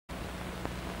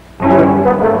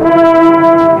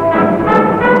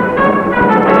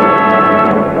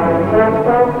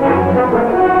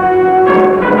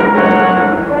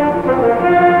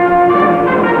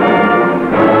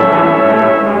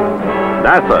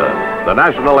NASA, the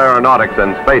National Aeronautics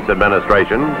and Space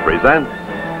Administration, presents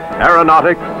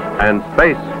Aeronautics and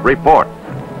Space Report.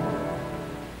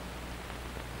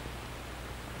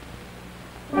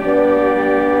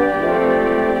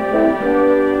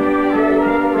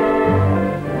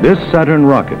 This Saturn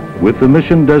rocket, with the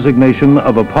mission designation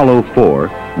of Apollo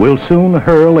 4, will soon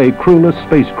hurl a crewless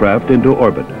spacecraft into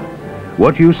orbit.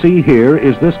 What you see here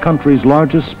is this country's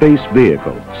largest space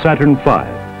vehicle, Saturn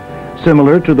V,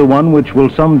 similar to the one which will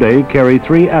someday carry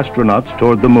 3 astronauts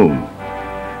toward the moon.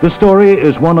 The story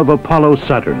is one of Apollo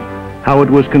Saturn, how it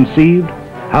was conceived,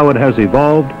 how it has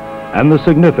evolved, and the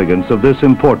significance of this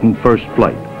important first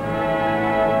flight.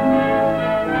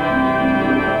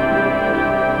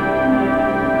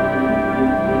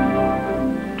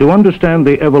 To understand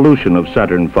the evolution of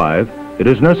Saturn V, it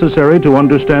is necessary to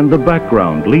understand the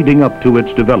background leading up to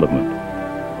its development.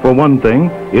 For one thing,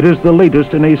 it is the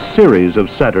latest in a series of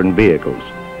Saturn vehicles,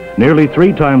 nearly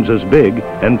 3 times as big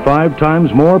and 5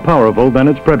 times more powerful than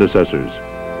its predecessors.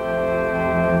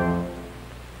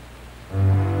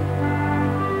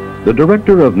 The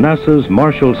director of NASA's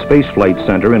Marshall Space Flight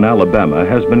Center in Alabama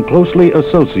has been closely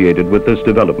associated with this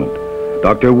development.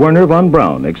 Dr. Wernher Von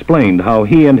Braun explained how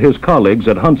he and his colleagues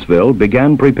at Huntsville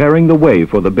began preparing the way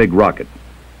for the big rocket.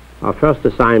 Our first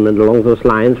assignment along those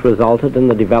lines resulted in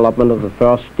the development of the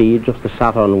first stage of the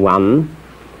Saturn I.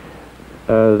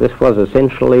 This was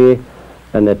essentially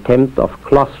an attempt of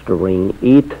clustering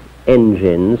 8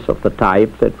 engines of the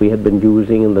type that we had been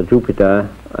using in the Jupiter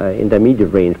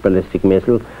intermediate range ballistic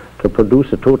missile to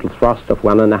produce a total thrust of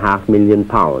 1.5 million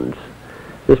pounds.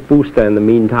 This booster in the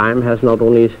meantime has not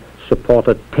only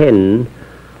supported 10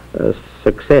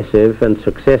 successive and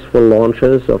successful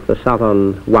launches of the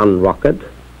Saturn I rocket,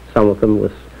 some of them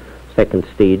with second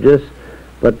stages,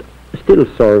 but still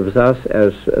serves us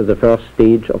as the first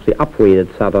stage of the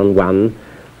upgraded Saturn I,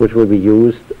 which will be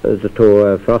used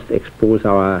to first expose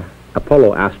our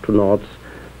Apollo astronauts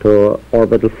to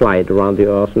orbital flight around the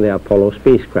Earth in the Apollo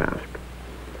spacecraft.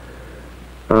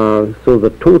 So the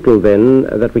total then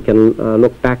that we can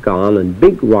look back on in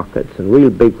big rockets, and real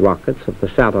big rockets of the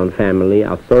Saturn family,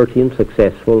 are 13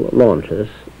 successful launches,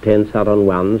 10 Saturn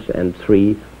Is and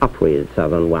 3 upgraded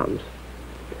Saturn Is.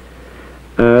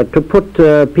 To put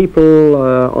people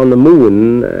on the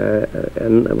moon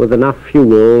and with enough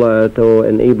fuel to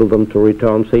enable them to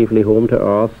return safely home to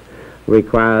Earth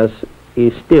requires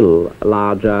a still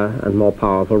larger and more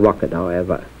powerful rocket,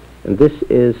 however. And this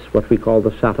is what we call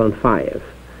the Saturn V.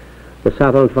 The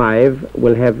Saturn V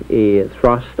will have a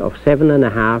thrust of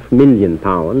 7.5 million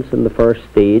pounds in the first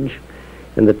stage,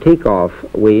 and the takeoff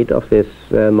weight of this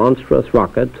monstrous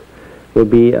rocket will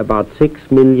be about 6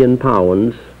 million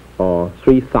pounds, or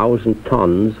 3,000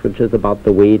 tons, which is about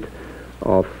the weight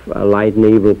of a light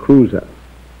naval cruiser.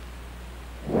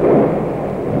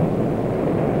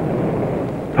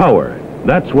 Power.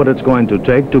 That's what it's going to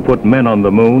take to put men on the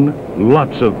moon.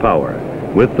 Lots of power,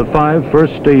 with the 5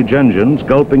 first-stage engines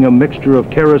gulping a mixture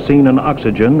of kerosene and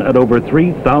oxygen at over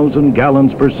 3,000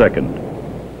 gallons per second.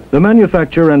 The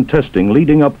manufacture and testing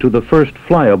leading up to the first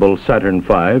flyable Saturn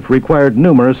V required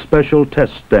numerous special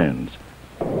test stands.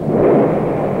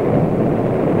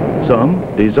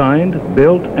 Some designed,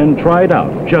 built, and tried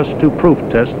out just to proof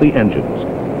test the engines.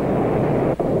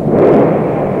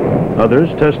 Others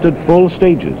tested full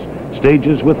stages,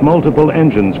 stages with multiple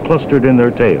engines clustered in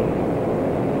their tail.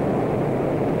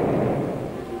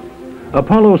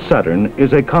 Apollo Saturn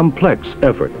is a complex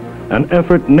effort, an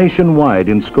effort nationwide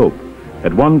in scope,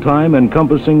 at one time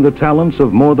encompassing the talents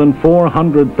of more than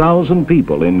 400,000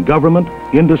 people in government,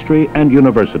 industry, and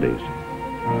universities.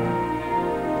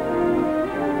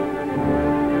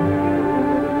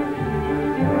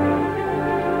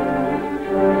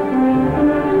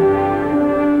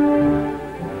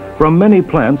 From many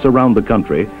plants around the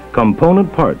country,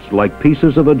 component parts like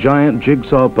pieces of a giant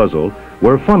jigsaw puzzle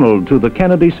were funneled to the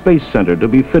Kennedy Space Center to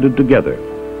be fitted together.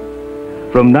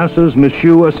 From NASA's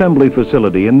Misión assembly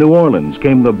facility in New Orleans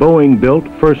came the Boeing-built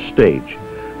first stage,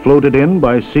 floated in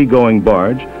by seagoing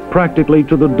barge practically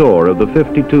to the door of the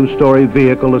 52-story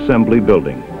vehicle assembly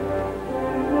building.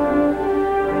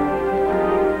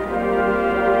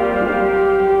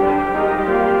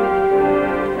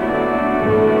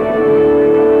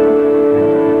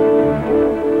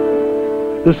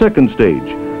 The second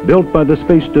stage, built by the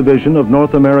Space Division of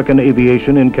North American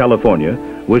Aviation in California,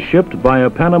 was shipped via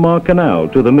Panama Canal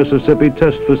to the Mississippi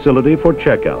Test Facility for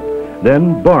checkout,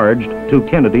 then barged to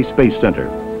Kennedy Space Center.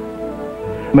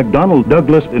 McDonnell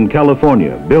Douglas in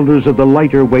California, builders of the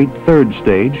lighter weight third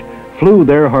stage, flew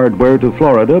their hardware to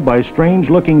Florida by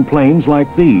strange-looking planes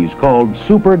like these called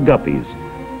Super Guppies.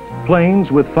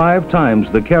 planes with 5 times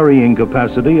the carrying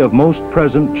capacity of most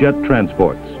present jet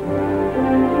transports.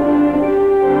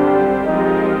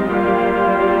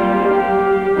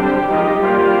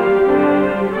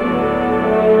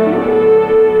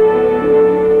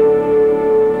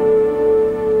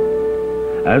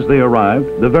 As they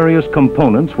arrived, the various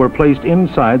components were placed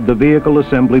inside the vehicle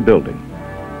assembly building.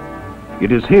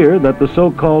 It is here that the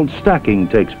so-called stacking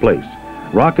takes place.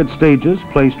 Rocket stages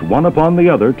placed one upon the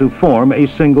other to form a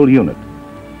single unit.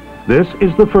 This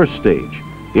is the first stage.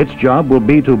 Its job will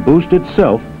be to boost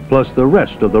itself plus the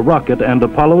rest of the rocket and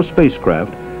Apollo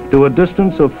spacecraft to a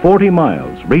distance of 40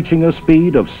 miles, reaching a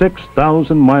speed of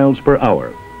 6,000 miles per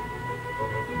hour.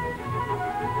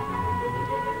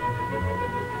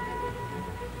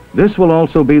 This will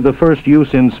also be the first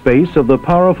use in space of the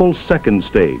powerful second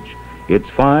stage. Its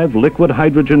 5 liquid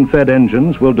hydrogen-fed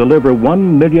engines will deliver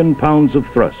 1 million pounds of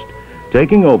thrust,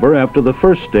 taking over after the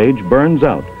first stage burns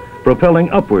out, propelling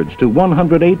upwards to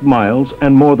 108 miles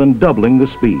and more than doubling the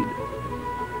speed.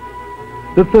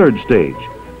 The third stage,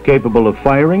 capable of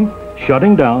firing,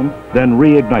 shutting down, then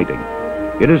reigniting.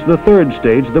 It is the third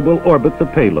stage that will orbit the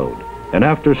payload, and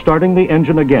after starting the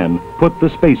engine again, put the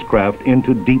spacecraft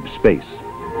into deep space.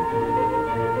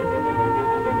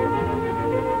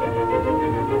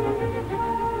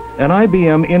 An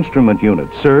IBM instrument unit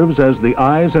serves as the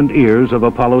eyes and ears of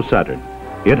Apollo Saturn.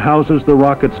 It houses the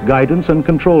rocket's guidance and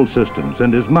control systems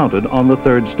and is mounted on the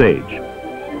third stage.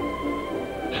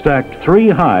 Stacked 3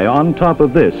 high on top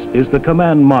of this is the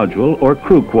command module or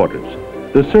crew quarters,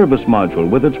 the service module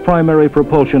with its primary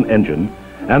propulsion engine,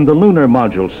 and the lunar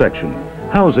module section,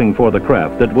 housing for the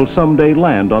craft that will someday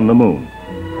land on the moon.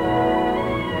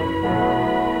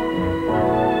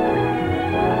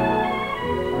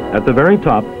 At the very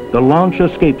top, the launch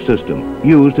escape system,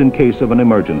 used in case of an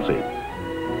emergency.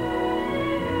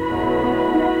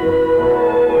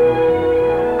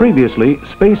 Previously,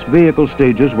 space vehicle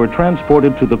stages were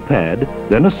transported to the pad,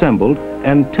 then assembled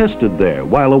and tested there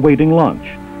while awaiting launch.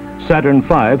 Saturn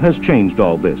V has changed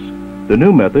all this. The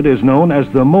new method is known as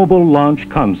the mobile launch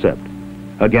concept.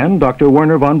 Again, Dr.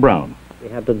 Wernher Von Braun. We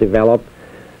had to develop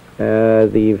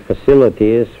the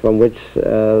facilities from which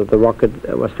the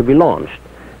rocket was to be launched.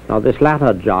 Now, this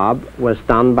latter job was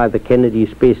done by the Kennedy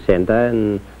Space Center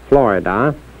in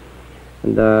Florida.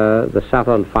 And the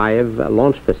Saturn V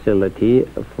launch facility,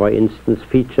 for instance,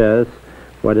 features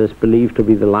what is believed to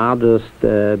be the largest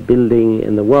building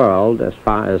in the world as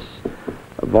far as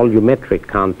volumetric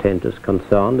content is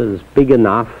concerned. It is big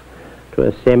enough to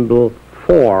assemble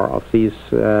 4 of these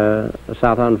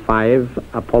Saturn V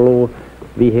Apollo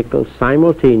vehicles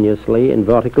simultaneously in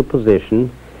vertical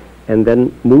position and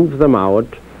then move them out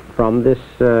from this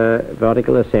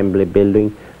vertical assembly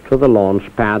building to the launch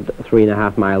pad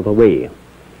 3.5 miles away.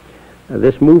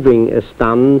 This moving is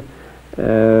done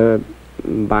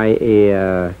by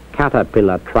a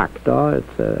Caterpillar tractor.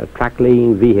 It's a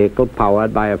track-laying vehicle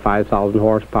powered by a 5,000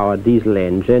 horsepower diesel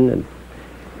engine and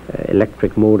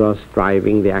electric motors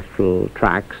driving the actual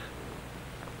tracks.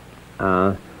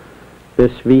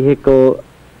 This vehicle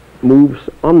moves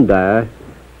under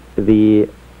the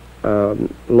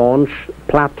launch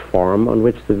platform on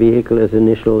which the vehicle is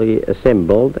initially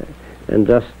assembled and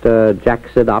just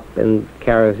jacks it up and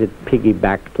carries it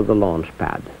piggyback to the launch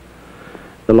pad.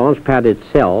 The launch pad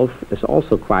itself is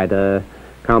also quite a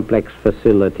complex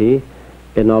facility.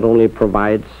 It not only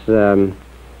provides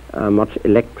much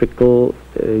electrical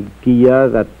gear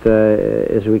that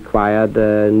is required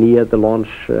near the launch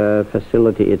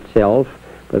facility itself,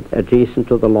 but adjacent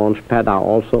to the launch pad are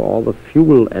also all the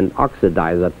fuel and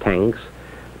oxidizer tanks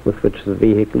with which the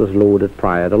vehicle is loaded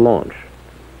prior to launch.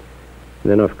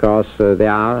 And then, of course, there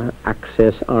are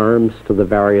access arms to the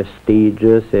various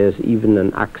stages. There's even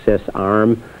an access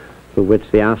arm through which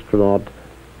the astronauts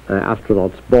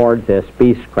board their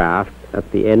spacecraft. At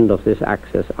the end of this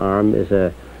access arm is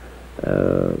a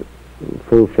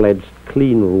full-fledged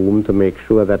clean room to make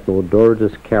sure that no dirt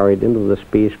is carried into the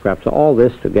spacecraft. So all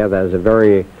this together is a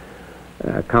very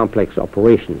complex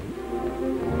operation.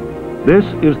 This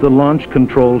is the Launch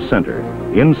Control Center.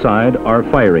 Inside are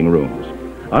firing rooms.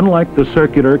 Unlike the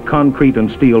circular concrete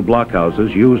and steel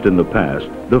blockhouses used in the past,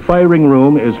 the firing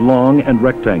room is long and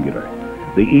rectangular.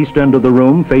 The east end of the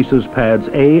room faces pads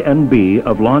A and B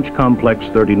of Launch Complex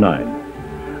 39.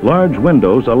 Large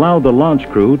windows allow the launch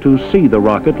crew to see the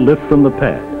rocket lift from the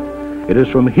pad. It is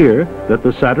from here that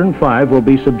the Saturn V will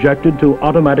be subjected to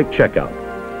automatic checkout.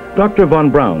 Dr. Von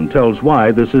Braun tells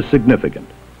why this is significant.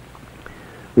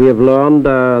 We have learned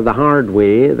the hard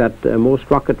way that most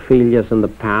rocket failures in the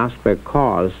past were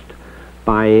caused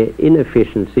by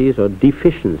inefficiencies, or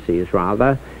deficiencies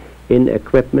rather, in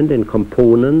equipment, in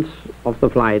components of the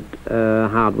flight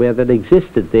hardware that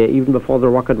existed there even before the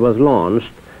rocket was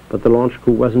launched, but the launch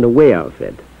crew wasn't aware of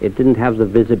it. It didn't have the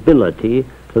visibility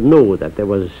to know that there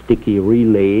was a sticky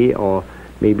relay or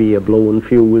maybe a blown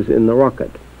fuse in the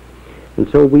rocket. And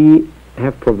so we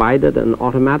have provided an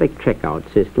automatic checkout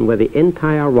system where the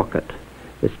entire rocket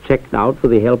is checked out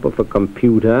with the help of a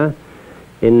computer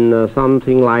in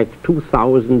something like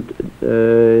 2,000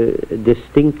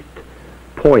 distinct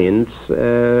points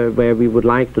where we would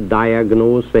like to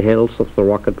diagnose the health of the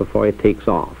rocket before it takes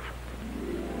off.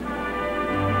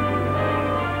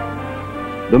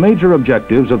 The major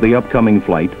objectives of the upcoming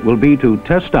flight will be to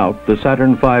test out the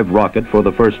Saturn V rocket for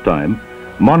the first time,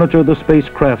 monitor the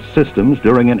spacecraft systems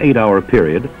during an 8-hour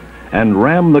period, and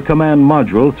ram the command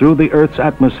module through the Earth's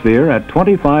atmosphere at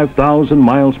 25,000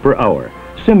 miles per hour,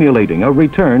 simulating a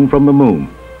return from the moon.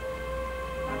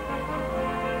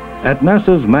 At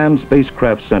NASA's Manned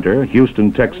Spacecraft Center,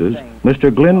 Houston, Texas,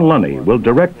 Mr. Glyn Lunny will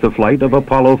direct the flight of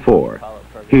Apollo 4.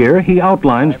 Here he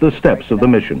outlines the steps of the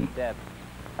mission.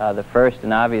 The first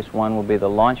and obvious one will be the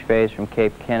launch phase from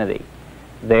Cape Kennedy.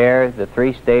 There, the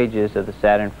 3 stages of the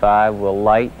Saturn V will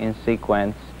light in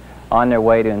sequence on their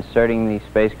way to inserting the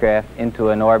spacecraft into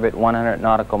an orbit 100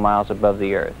 nautical miles above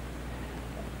the Earth.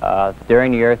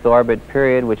 During the Earth orbit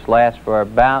period, which lasts for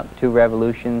about 2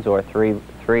 revolutions or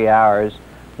 3 hours,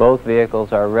 both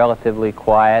vehicles are relatively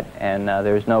quiet and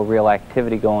there's no real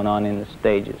activity going on in the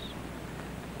stages.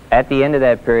 At the end of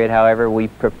that period, however, we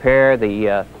prepare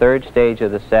the 3rd stage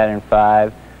of the Saturn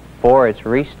V for its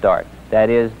restart. That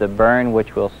is, the burn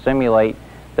which will simulate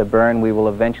the burn we will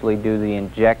eventually do to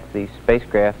inject the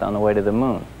spacecraft on the way to the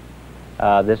moon.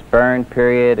 This burn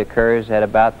period occurs at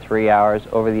about 3 hours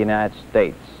over the United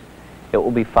States. It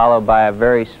will be followed by a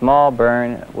very small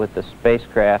burn with the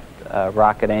spacecraft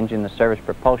rocket engine, the service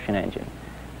propulsion engine.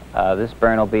 This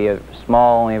burn will be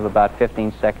small, only of about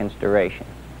 15 seconds duration.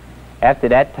 After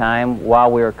that time, while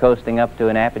we are coasting up to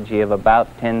an apogee of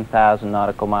about 10,000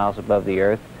 nautical miles above the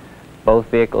Earth, both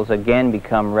vehicles again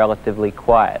become relatively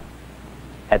quiet.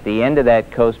 At the end of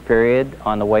that coast period,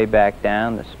 on the way back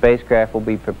down, the spacecraft will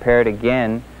be prepared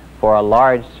again for a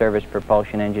large service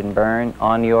propulsion engine burn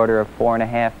on the order of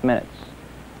 4.5 minutes.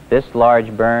 This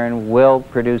large burn will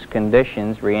produce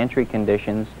conditions, re-entry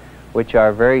conditions, which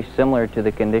are very similar to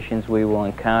the conditions we will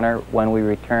encounter when we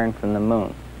return from the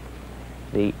moon.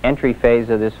 The entry phase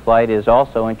of this flight is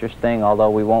also interesting,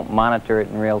 although we won't monitor it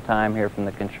in real time here from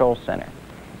the control center.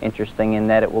 Interesting in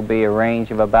that it will be a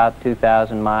range of about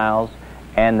 2,000 miles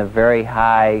and the very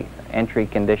high entry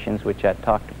conditions which I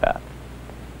talked about.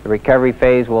 The recovery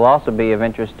phase will also be of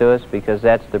interest to us because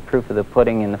that's the proof of the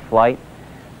pudding in the flight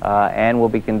and will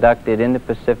be conducted in the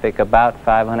Pacific about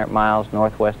 500 miles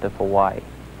northwest of Hawaii.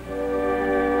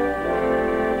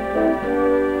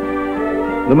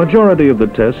 The majority of the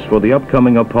tests for the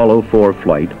upcoming Apollo 4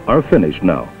 flight are finished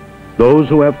now. Those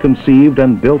who have conceived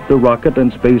and built the rocket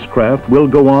and spacecraft will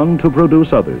go on to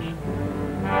produce others.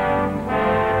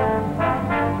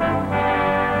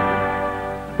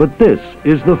 But this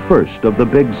is the first of the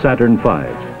big Saturn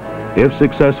V's. If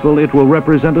successful, it will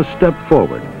represent a step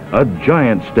forward, a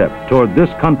giant step toward this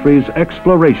country's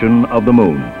exploration of the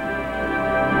moon.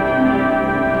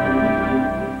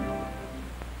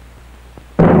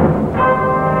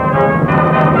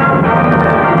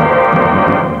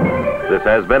 This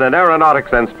has been an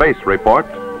Aeronautics and Space Report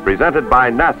presented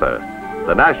by NASA,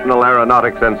 the National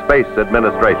Aeronautics and Space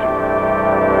Administration.